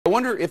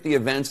wonder if the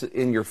events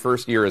in your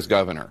first year as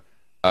governor,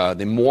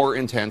 the more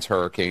intense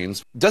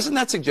hurricanes, doesn't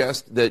that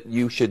suggest that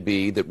we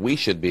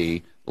should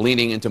be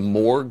leaning into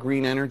more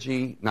green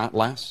energy, not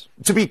less?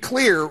 To be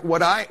clear,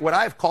 what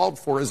I've called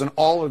for is an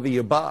all of the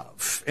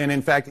above. And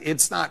in fact,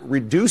 it's not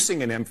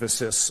reducing an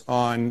emphasis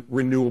on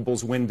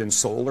renewables, wind and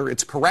solar.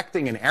 It's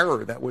correcting an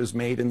error that was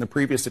made in the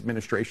previous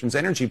administration's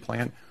energy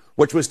plan,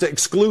 which was to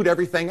exclude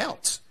everything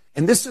else.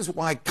 And this is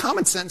why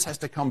common sense has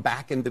to come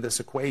back into this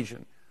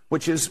equation,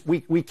 which is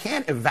we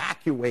can't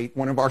evacuate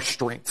one of our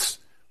strengths,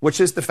 which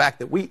is the fact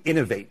that we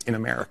innovate in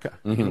America.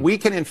 Mm-hmm. We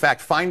can, in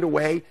fact, find a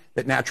way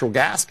that natural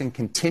gas can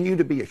continue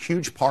to be a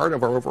huge part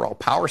of our overall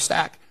power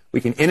stack. We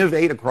can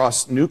innovate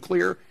across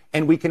nuclear,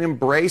 and we can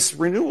embrace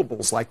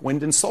renewables like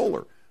wind and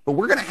solar. But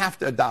we're going to have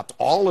to adopt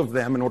all of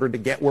them in order to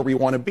get where we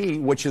want to be,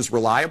 which is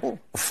reliable,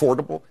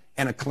 affordable,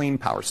 and a clean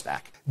power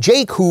stack.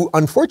 Jake, who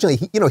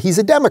unfortunately, he's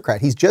a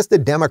Democrat. He's just a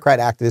Democrat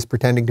activist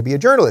pretending to be a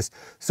journalist.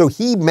 So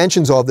he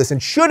mentions all of this.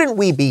 And shouldn't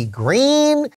we be green?